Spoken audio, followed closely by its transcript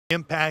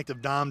Impact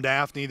of Dom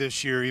Daphne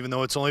this year, even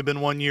though it's only been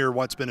 1 year,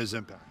 what's been his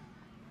impact?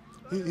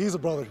 He's a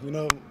brother, you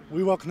know.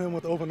 We welcome him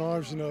with open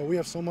arms, you know. We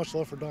have so much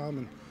love for Dom,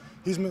 and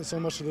he's meant so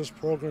much to this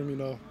program, you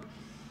know.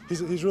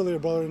 He's really a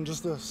brother, and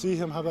just to see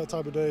him have that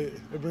type of day,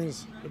 it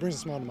brings a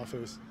smile to my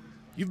face.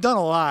 You've done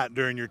a lot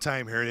during your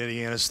time here at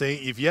Indiana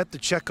State. You've yet to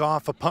check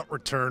off a punt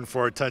return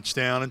for a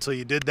touchdown until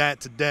you did that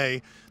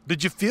today.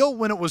 Did you feel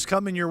when it was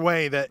coming your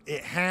way that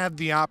it had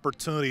the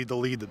opportunity to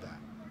lead to that?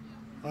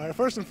 All right,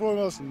 first and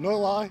foremost, no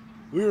lie,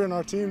 we were in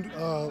our team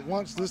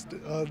lunch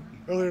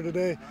earlier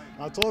today.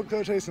 I told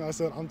Coach Haston, I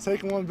said, I'm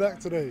taking one back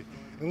today.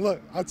 And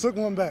look, I took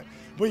one back.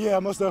 But yeah,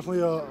 most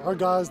definitely, our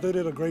guys, they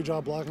did a great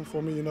job blocking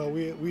for me. You know,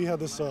 we had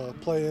this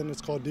play in,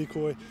 it's called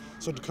decoy.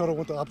 So Dakota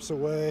went the opposite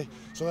way.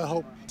 So that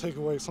helped take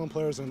away some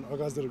players, and our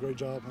guys did a great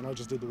job, and I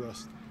just did the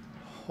rest.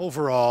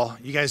 Overall,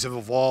 you guys have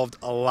evolved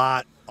a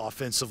lot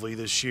offensively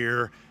this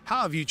year.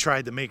 How have you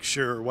tried to make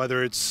sure,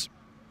 whether it's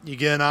you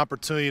get an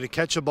opportunity to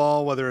catch a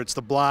ball, whether it's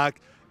the block,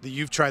 that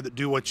you've tried to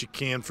do what you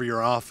can for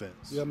your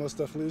offense? Yeah, most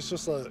definitely. It's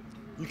just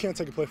you can't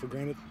take a play for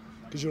granted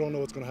because you don't know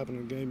what's going to happen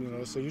in the game, you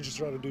know. So you just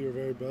try to do your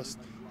very best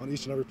on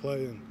each and every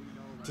play. And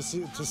to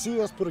see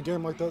us put a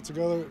game like that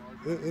together,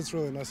 it's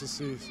really nice to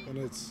see. And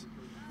it's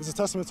a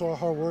testament to our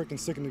hard work and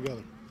sticking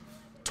together.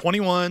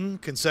 21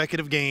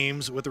 consecutive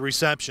games with a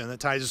reception. That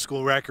ties a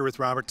school record with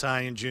Robert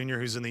Tyan Jr.,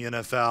 who's in the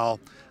NFL.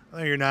 I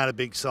know you're not a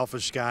big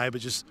selfish guy,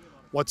 but just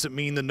what's it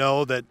mean to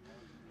know that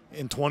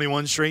in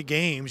 21 straight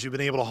games you've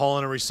been able to haul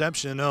in a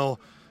reception? No,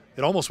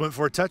 it almost went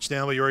for a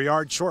touchdown, but you were a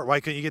yard short. Why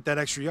couldn't you get that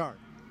extra yard?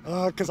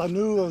 Because I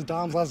knew it was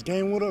Dom's last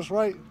game with us,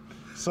 right?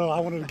 So I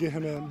wanted to get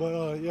him in.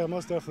 But, yeah,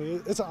 most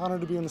definitely. It's an honor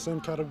to be in the same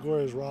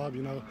category as Rob,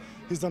 you know.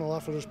 He's done a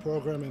lot for this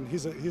program, and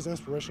he's an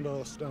inspiration to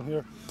us down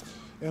here.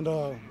 And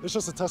it's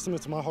just a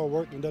testament to my hard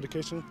work and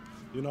dedication.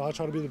 You know, I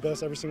try to be the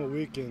best every single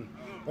week, and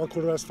our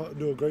quarterbacks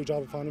do a great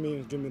job of finding me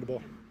and giving me the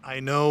ball. I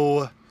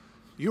know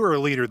you were a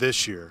leader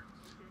this year,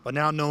 but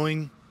now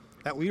knowing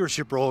that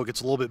leadership role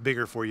gets a little bit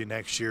bigger for you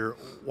next year,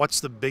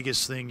 what's the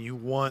biggest thing you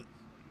want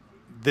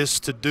this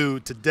to do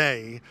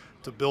today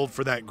to build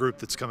for that group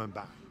that's coming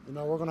back? You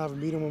know, we're going to have a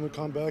meeting when we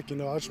come back. You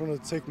know, I just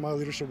want to take my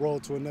leadership role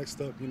to a next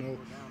step. You know,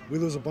 we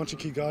lose a bunch of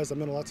key guys that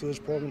meant a lot to this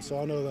program,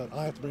 so I know that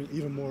I have to bring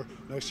even more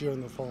next year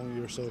and the following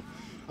year. So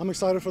I'm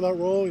excited for that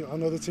role. I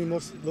know the team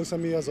looks at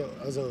me as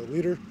a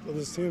leader of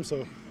this team,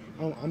 so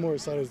I'm more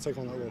excited to take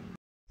on that role.